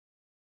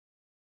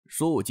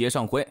数节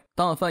上回，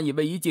大范以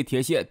为一记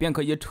铁血便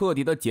可以彻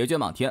底的解决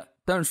马田，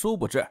但殊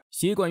不知，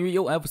习惯于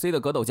UFC 的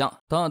格斗家，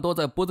大多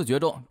在不自觉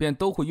中便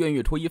都会孕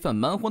育出一份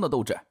蛮荒的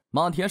斗志。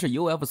马田是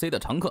UFC 的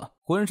常客，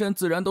浑身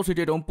自然都是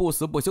这种不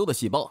死不休的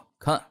细胞。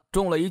看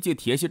中了一记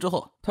铁血之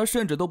后，他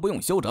甚至都不用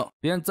休整，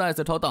便再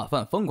次朝大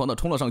范疯狂的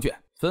冲了上去，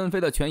纷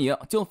飞的拳影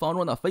就仿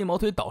若那飞毛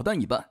腿导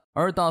弹一般，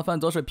而大范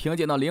则是凭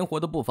借那灵活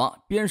的步伐，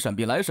边闪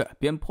避来势，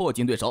边迫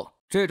近对手。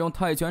这种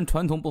泰拳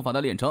传统步法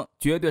的练成，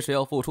绝对是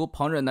要付出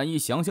旁人难以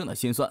想象的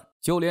辛酸。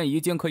就连已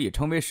经可以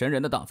成为神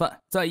人的大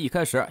范，在一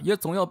开始也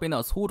总要被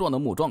那粗壮的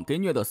木桩给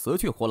虐得死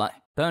去活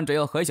来。但只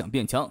要还想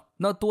变强，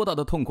那多大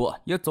的痛苦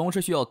也总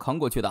是需要扛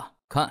过去的。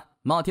看，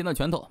马田的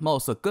拳头貌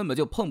似根本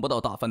就碰不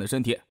到大范的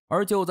身体，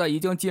而就在已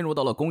经进入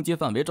到了攻击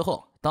范围之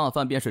后，大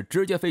范便是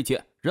直接飞起，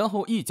然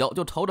后一脚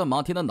就朝着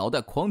马田的脑袋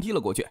狂踢了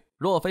过去。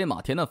若非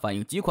马田的反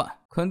应极快，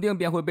肯定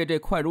便会被这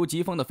快如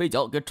疾风的飞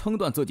脚给撑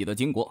断自己的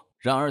筋骨。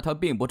然而他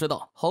并不知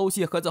道，好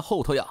戏还在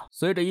后头呀！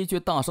随着一句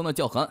大声的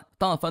叫喊，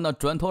大范那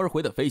转头而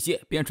回的飞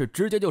蟹便是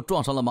直接就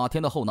撞上了马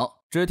田的后脑。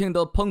只听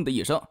得砰的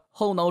一声，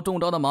后脑中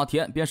着的马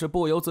田便是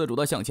不由自主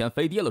的向前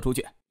飞跌了出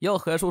去。要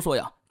海叔说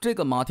呀，这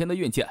个马田的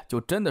运气就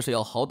真的是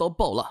要好到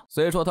爆了。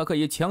虽说他可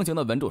以强行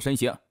的稳住身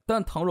形，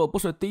但倘若不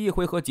是第一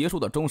回合结束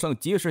的钟声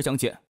及时响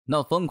起，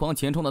那疯狂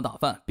前冲的大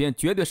范便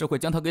绝对是会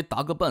将他给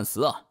打个半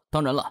死啊！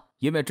当然了，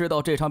因为知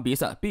道这场比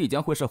赛必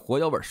将会是火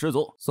药味十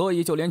足，所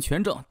以就连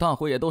拳证大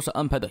会也都是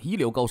安排的一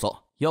流高手。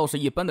要是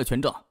一般的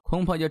拳证，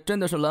恐怕也真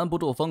的是拦不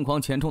住疯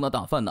狂前冲的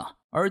大范呢。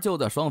而就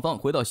在双方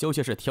回到休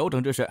息室调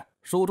整之时，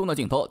书中的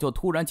镜头就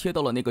突然切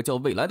到了那个叫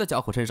未来的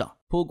家伙身上。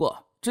不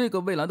过这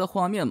个未来的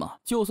画面嘛，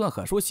就算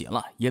海叔写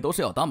了，也都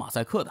是要打马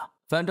赛克的。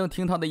反正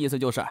听他的意思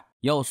就是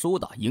要输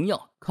打赢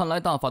要，看来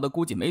大法的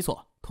估计没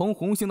错。同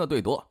红星的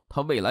对赌，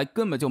他未来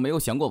根本就没有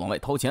想过往外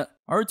掏钱。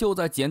而就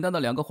在简单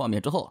的2个画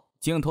面之后，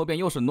镜头便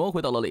又是挪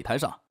回到了擂台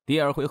上。第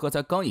2回合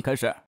才刚一开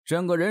始，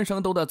整个人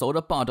生都在走着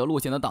霸者路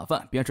线的大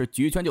范便是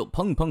举拳就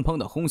砰砰砰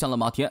的轰向了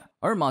马田，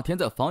而马田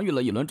在防御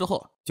了一轮之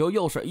后，就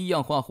又是一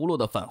样画葫芦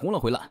的反轰了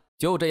回来。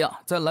就这样，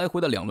在来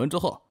回的2轮之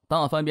后，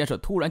大范便是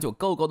突然就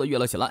高高的跃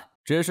了起来。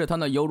只是他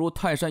那犹如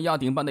泰山压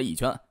顶般的一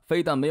拳，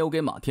非但没有给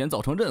马田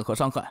造成任何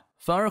伤害，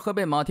反而还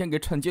被马田给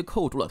趁机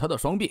扣住了他的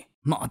双臂。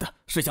妈的，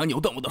是想扭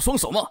断我的双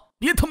手吗？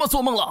别他妈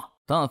做梦了！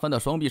大范的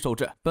双臂受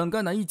制，本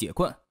该难以解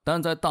困，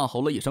但在大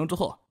吼了一声之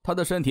后，他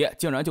的身体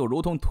竟然就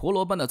如同陀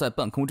螺般的在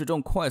半空之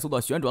中快速的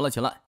旋转了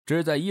起来。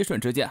只在一瞬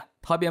之间，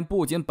他便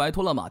不仅摆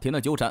脱了马田的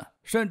纠缠，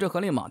甚至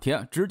还令马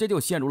田直接就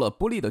陷入了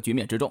不利的局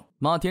面之中。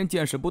马田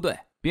见势不对，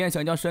便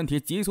想将身体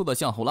急速的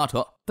向后拉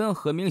扯，但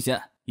很明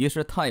显已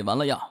是太晚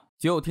了呀！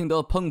就听得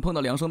砰砰的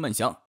2声闷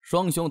响，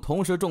双雄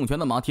同时重拳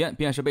的马田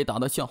便是被打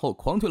得向后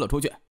狂退了出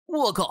去。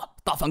我靠，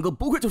大范哥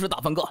不愧就是大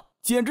范哥，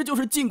简直就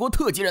是晋国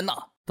特级人呐！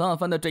大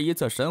范的这一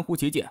次神乎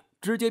其技，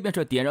直接便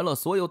是点燃了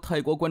所有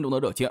泰国观众的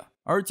热情。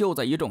而就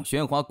在一众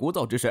喧哗鼓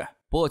噪之时，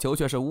波球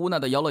却是无奈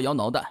的摇了摇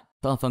脑袋。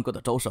大范哥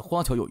的招式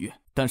花巧有余，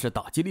但是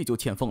打击力就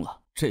欠奉了，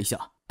这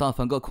下大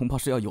范哥恐怕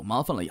是要有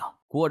麻烦了呀！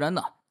果然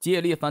呢，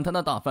借力反弹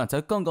的大范才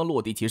刚刚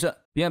落地起身，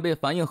便被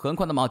反应很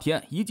快的马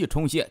田一记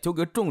冲卸就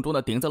给重重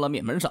的顶在了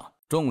面门上。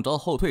重招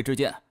后退之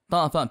间，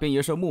大范便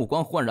也是目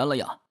光焕然了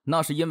呀。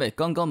那是因为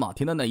刚刚马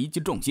田的那一记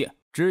重卸，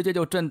直接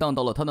就震荡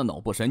到了他的脑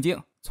部神经，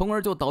从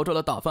而就导致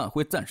了大范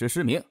会暂时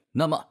失明。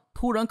那么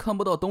突然看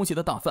不到东西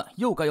的大范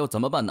又该要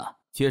怎么办呢？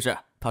其实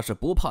他是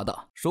不怕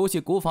的，熟悉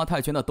古法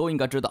泰拳的都应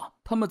该知道，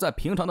他们在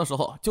平常的时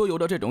候就有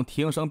着这种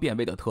听声辨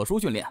位的特殊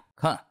训练。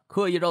看，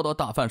刻意绕到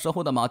大范身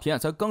后的马田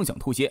才刚想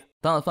突袭，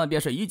大范便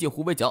是一记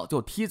虎尾脚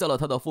就踢在了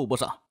他的腹部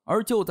上。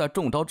而就在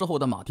中招之后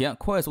的马田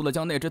快速的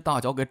将那只大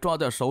脚给抓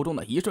在手中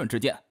的一瞬之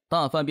间，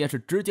大范便是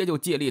直接就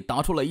借力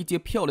打出了一记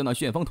漂亮的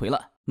旋风腿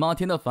来。马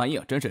田的反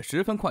应真是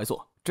十分快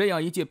速，这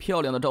样一记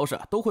漂亮的招式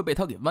都会被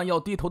他给弯腰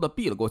低头的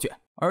避了过去，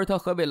而他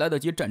还未来得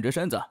及站直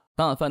身子，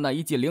大范那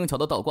一记灵巧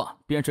的倒挂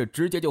便是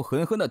直接就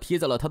狠狠的踢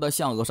在了他的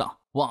下颚上。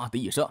哇的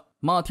一声，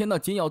马田那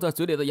紧咬在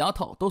嘴里的牙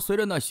套都随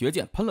着那血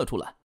溅喷了出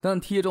来。但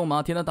踢中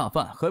马田的大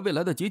范还未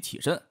来得及起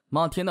身，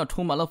马田那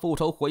充满了复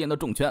仇火焰的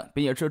重拳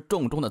便也是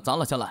重重的砸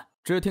了下来。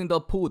只听得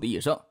噗的一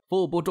声，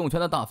腹部重拳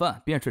的大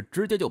范便是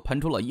直接就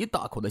喷出了一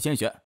大口的鲜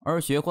血，而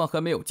血花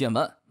还没有溅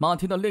完，马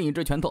田的另一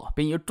只拳头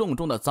便也重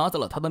重的砸在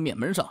了他的面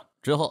门上。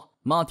之后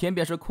马田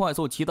便是快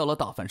速骑到了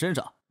大范身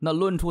上，那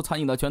抡出残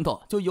影的拳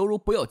头就犹如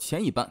不要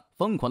钱一般，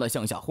疯狂的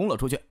向下轰了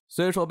出去。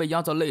虽说被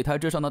压在擂台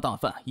之上的大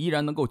范依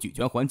然能够举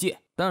拳还击，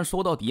但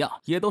说到底啊，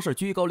也都是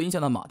居高临下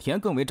的马田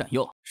更为占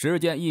优。时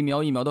间一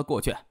秒一秒的过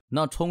去，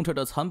那充斥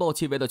着残暴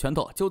气味的拳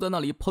头就在那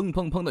里砰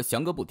砰砰的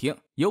响个不停，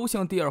犹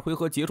像第2回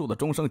合结束的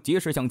钟声及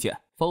时响起，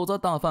否则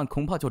大范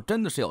恐怕就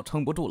真的是要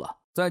撑不住了。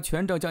在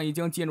拳正将已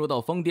经进入到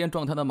疯癫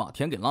状态的马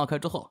田给拉开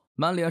之后，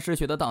满脸是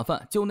血的大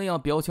范就那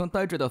样表情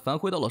呆滞的返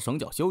回到了绳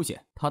脚休息。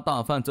他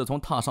大范自从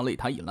踏上擂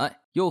台以来，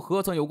又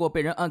何曾有过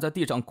被人按在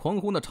地上狂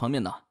轰的场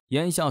面呢？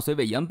眼下虽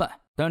未言败，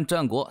但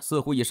战果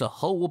似乎已是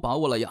毫无把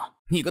握了呀！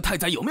你个太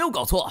宰有没有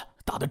搞错？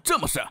打得这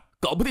么实，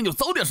搞不定就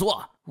早点说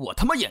啊！我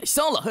他妈眼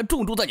瞎了，还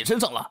重注在你身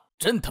上了，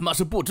真他妈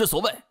是不知所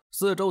谓。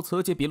四周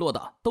此起彼落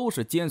的都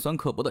是尖酸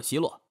刻薄的奚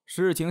落，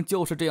事情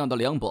就是这样的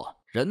凉薄，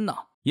人呐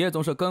也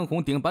总是跟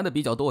红顶白的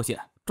比较多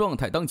些。状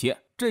态当前，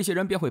这些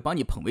人便会把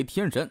你捧为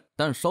天神，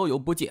但稍有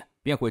不戒，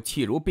便会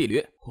弃如敝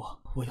履。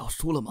我要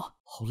输了吗？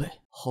好累，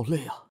好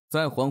累啊！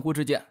在恍惚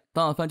之间，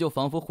大范就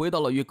仿佛回到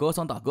了与格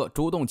桑大哥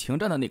主动请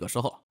战的那个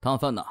时候。大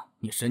范呐，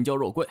你身娇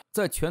肉贵，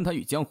在拳坛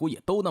与江湖也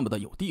都那么的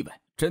有地位，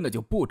真的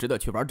就不值得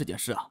去玩这件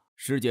事啊！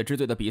世界之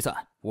最的比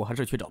赛，我还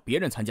是去找别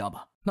人参加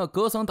吧。那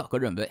格桑大哥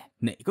认为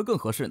哪个更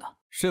合适呢？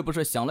是不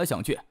是想来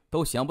想去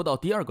都想不到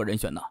第二个人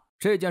选呢？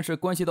这件事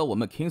关系到我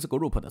们 Kings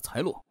Group 的财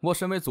路，我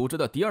身为组织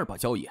的第二把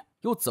交椅，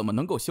又怎么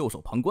能够袖手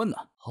旁观呢？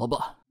好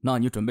吧，那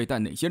你准备带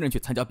哪些人去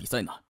参加比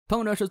赛呢？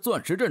当然是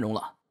钻石阵容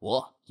了。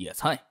我、野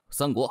菜、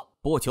三国、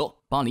波球、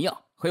巴尼亚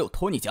还有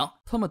托尼贾，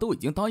他们都已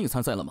经答应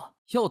参赛了吗？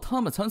要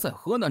他们参赛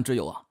何难之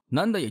有啊？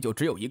难的也就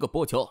只有一个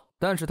波球，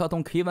但是他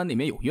同 K1 那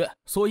边有约，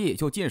所以也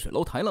就近水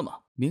楼台了嘛。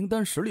名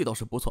单实力倒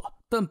是不错，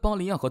但巴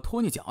尼亚和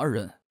托尼贾二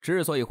人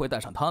之所以会带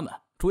上他们，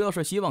主要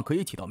是希望可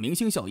以起到明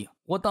星效应。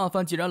我大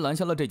范既然揽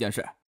下了这件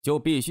事，就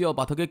必须要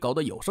把它给搞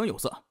得有声有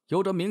色，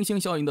有着明星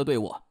效应的队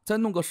伍再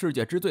弄个世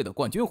界之最的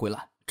冠军回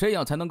来，这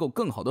样才能够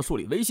更好的树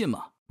立威信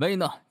嘛。威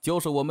呢就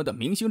是我们的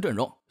明星阵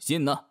容，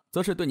信呢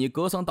则是对你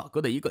格桑大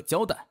哥的一个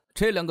交代，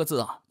这两个字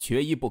啊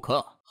缺一不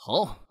可。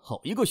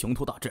好一个雄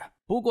图大志，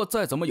不过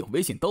再怎么有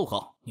威信都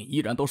好，你依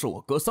然都是我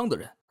格桑的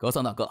人。格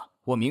桑大哥，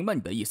我明白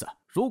你的意思，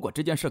如果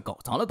这件事搞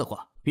砸了的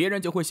话，别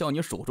人就会笑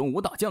你蜀中无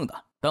大将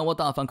的，但我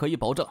大范可以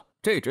保证，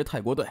这支泰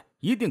国队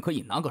一定可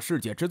以拿个世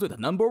界之最的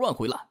No.1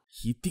 回来，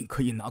一定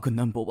可以拿个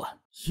No.1，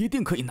 一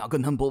定可以拿个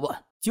No.1。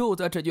就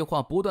在这句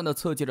话不断的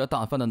刺激着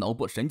大范的脑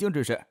部神经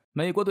之时，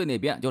美国队那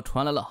边就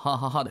传来了哈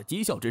哈哈的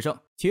讥笑之声。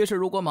其实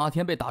如果马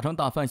田被打成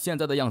大范现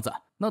在的样子，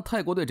那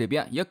泰国队这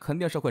边也肯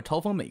定是会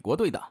嘲讽美国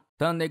队的，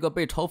但那个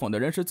被嘲讽的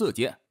人是自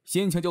己，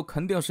心情就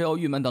肯定是要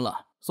郁闷的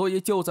了。所以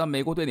就在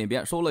美国队那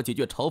边说了几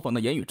句嘲讽的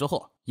言语之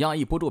后，压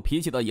抑不住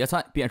脾气的野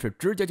菜便是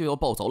直接就要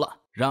暴走了。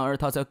然而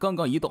他才刚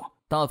刚移动，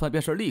大范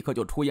便是立刻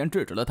就出言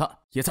制止了他。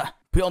野菜，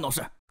不要闹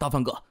事，大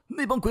范哥，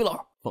那帮鬼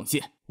佬放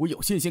心，我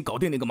有信心搞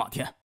定那个马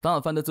田。大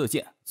范的自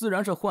信自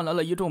然是换来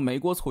了一众美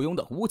国簇拥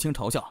的无情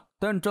嘲笑，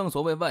但正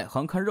所谓外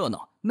行看热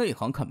闹，内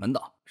行看门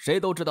道，谁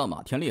都知道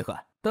马田厉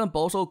害，但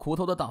饱受苦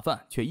头的大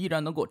范却依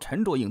然能够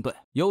沉着应对。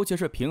尤其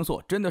是平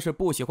素真的是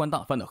不喜欢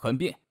大范的横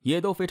滨，也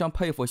都非常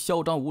佩服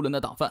嚣张无伦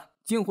的大范，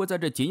竟会在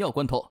这紧要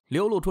关头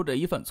流露出这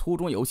一份粗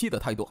中有细的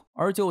态度。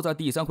而就在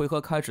第3回合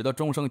开始的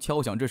钟声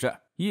敲响之时，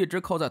一直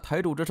靠在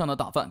台柱之上的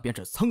大范便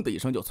是噌的一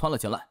声就窜了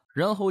起来，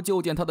然后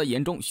就见他的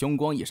眼中凶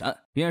光一闪，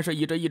便是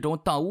以着一种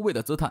大无畏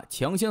的姿态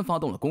抢先发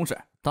动了攻势。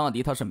大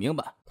抵他是明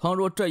白，倘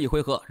若这一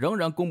回合仍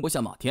然攻不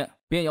下马田，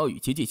便要与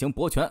其进行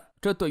搏拳，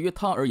这对于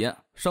他而言，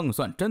胜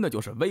算真的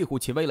就是微乎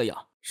其微了呀。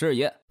是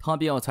也，他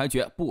便要采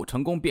取不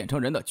成功变成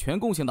人的全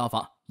攻型打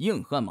法，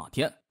硬汉马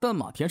田。但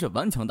马田是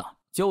顽强的，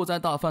就在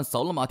大范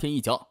扫了马田一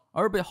脚，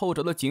而被后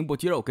者的颈部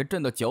肌肉给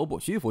震得脚步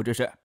虚浮之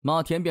时，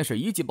马田便是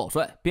一记抱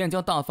摔，便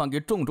将大范给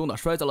重重的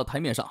摔在了台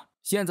面上。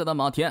现在的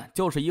马田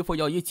就是一副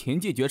要以擒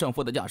技决胜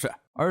负的架势，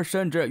而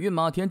甚至与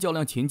马田较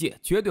量擒技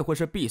绝对会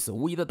是必死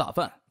无疑的大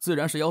范，自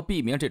然是要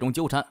避免这种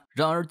纠缠。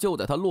然而就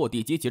在他落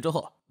地击起之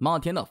后，马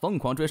田那疯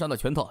狂追杀的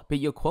拳头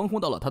便已狂轰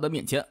到了他的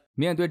面前。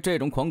面对这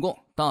种狂攻，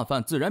大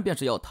范自然便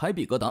是要抬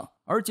臂格挡，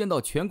而见到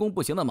全攻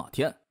不行的马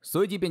田，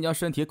随即便将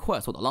身体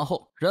快速的拉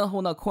后，然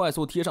后那快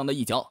速踢上的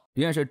一脚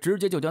便是直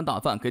接就将大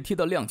范给踢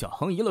得踉跄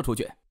横移了出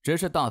去。只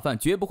是大范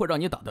绝不会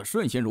让你打得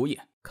顺心如意，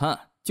看，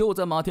就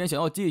在马田想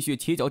要继续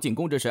起脚进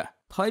攻之时，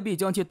抬臂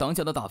将其挡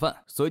下的大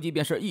范随即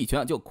便是一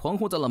拳就狂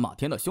轰在了马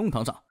田的胸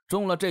膛上。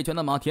中了这拳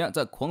的马田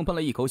在狂喷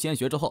了一口鲜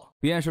血之后，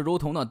便是如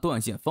同那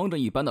断线风筝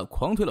一般的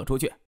狂推了出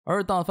去，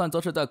而大范则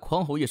是在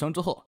狂吼一声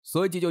之后，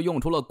随即就用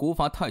出了古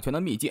法泰拳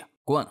的秘技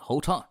灌喉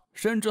叉。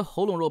深知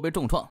喉咙若被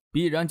重创，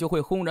必然就会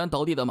轰然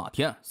倒地的马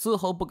田，丝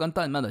毫不敢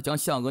怠慢地将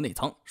下颚内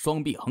藏，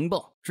双臂横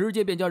抱，直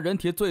接便将人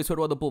体最脆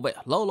弱的部位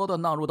牢牢地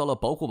纳入到了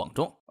保护网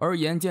中。而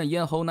眼见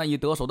咽喉难以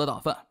得手的大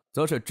范，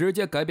则是直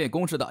接改变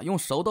攻势的用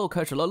手刀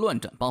开始了乱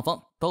斩八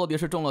方。到底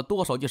是中了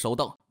多少记手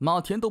刀，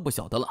马田都不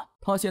晓得了，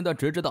他现在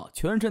只知道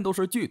全身都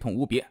是剧痛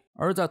无比。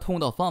而在痛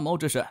到发毛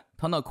之时，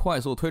他那快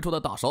速推出的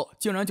大手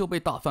竟然就被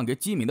大范给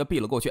机敏地避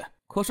了过去。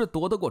可是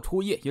躲得过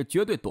初一，也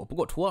绝对躲不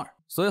过初二。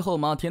随后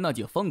马田那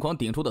记疯狂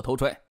顶出的头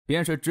锤，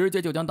便是直接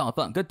就将大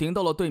范给顶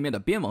到了对面的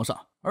边王上。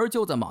而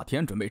就在马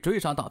田准备追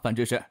杀大范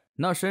之时，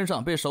那身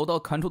上被手刀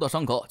砍出的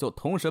伤口就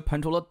同时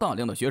喷出了大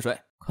量的血水。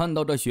看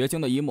到这血腥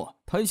的一幕，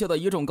台下的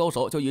一众高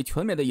手就已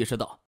全面地意识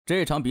到，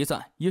这场比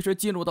赛已是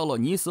进入到了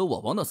你死我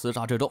亡的厮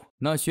杀之中。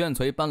那炫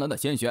翠斑斓的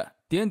鲜血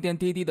点点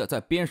滴滴的在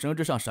鞭绳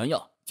之上闪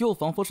耀，就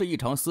仿佛是一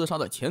场厮杀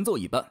的前奏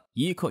一般。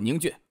一刻凝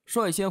聚，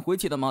率先回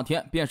气的马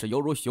田便是犹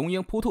如雄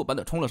鹰扑兔般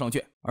的冲了上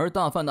去，而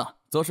大范呢，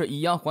则是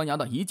以牙还牙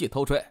的一记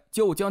头锤，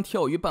就将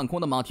跳于半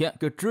空的马田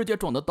给直接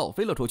撞得倒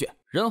飞了出去。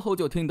然后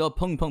就听得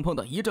砰砰砰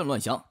的一阵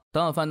乱响，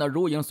大范那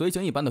如影随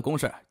形一般的攻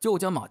势就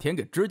将马田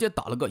给直接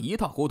打了个一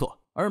塌糊涂。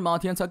而马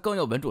田才刚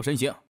要稳住身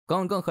形，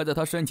刚刚还在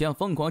他身前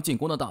疯狂进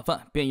攻的大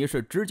梵，便已是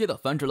直接的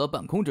翻至了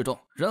半空之中，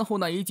然后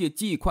那一记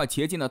既快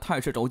且近的泰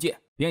式肘击，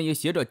便也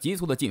携着急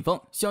速的劲风，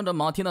向着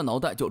马田的脑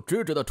袋就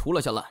直直的戳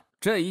了下来。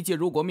这一击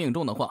如果命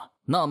中的话，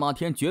那马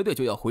田绝对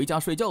就要回家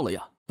睡觉了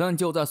呀！但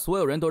就在所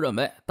有人都认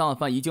为大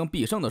梵已经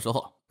必胜的时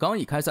候，刚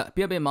一开赛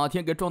便被马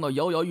田给撞到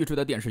摇摇欲坠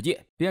的电视机，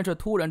便是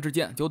突然之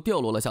间就掉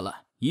落了下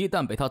来。一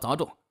旦被他砸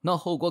中，那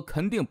后果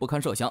肯定不堪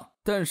设想。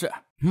但是，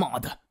妈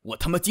的，我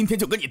他妈今天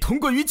就跟你同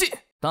归于尽！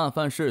大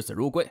梵视死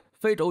如归，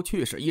非肘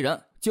去势依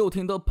然，就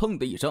听得砰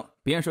的一声，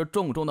便是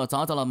重重的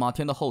砸在了马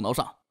田的后脑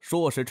上。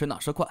说时迟那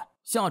时快，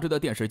下坠的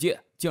电视机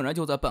竟然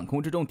就在半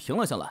空之中停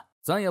了下来。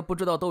咱也不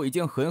知道都已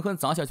经狠狠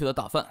砸下去的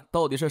大梵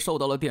到底是受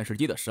到了电视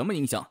机的什么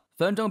影响，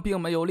反正并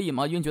没有立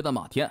马晕厥的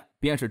马田，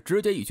便是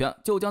直接一拳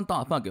就将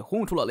大梵给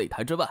轰出了擂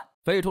台之外。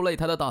飞出擂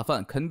台的大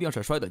梵肯定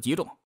是摔得极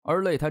重，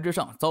而擂台之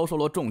上遭受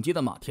了重击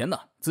的马田呢，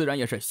自然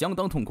也是相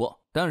当痛苦。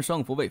但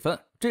胜负未分，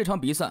这场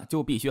比赛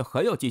就必须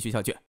还要继续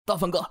下去。大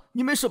梵哥，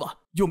你没事吧？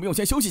用不用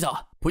先休息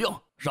下？不用，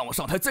让我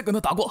上台再跟他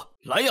打过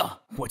来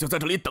呀！我就在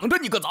这里等着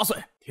你个杂碎！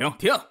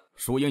停！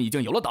输赢已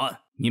经有了答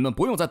案，你们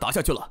不用再打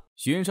下去了。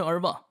循声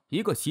而望，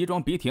一个西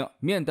装笔挺、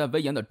面带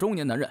威严的中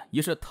年男人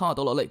已是踏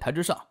到了擂台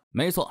之上。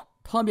没错，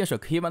他便是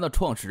K1 的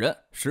创始人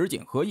石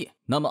井和义。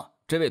那么，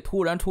这位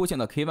突然出现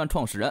的 K1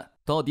 创始人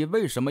到底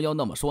为什么要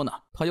那么说呢？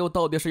他又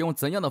到底是用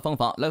怎样的方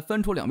法来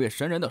分出两位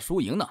神人的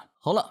输赢呢？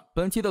好了，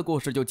本期的故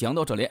事就讲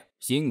到这里。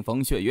腥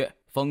风血雨，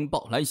风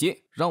暴来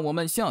袭，让我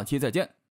们下期再见。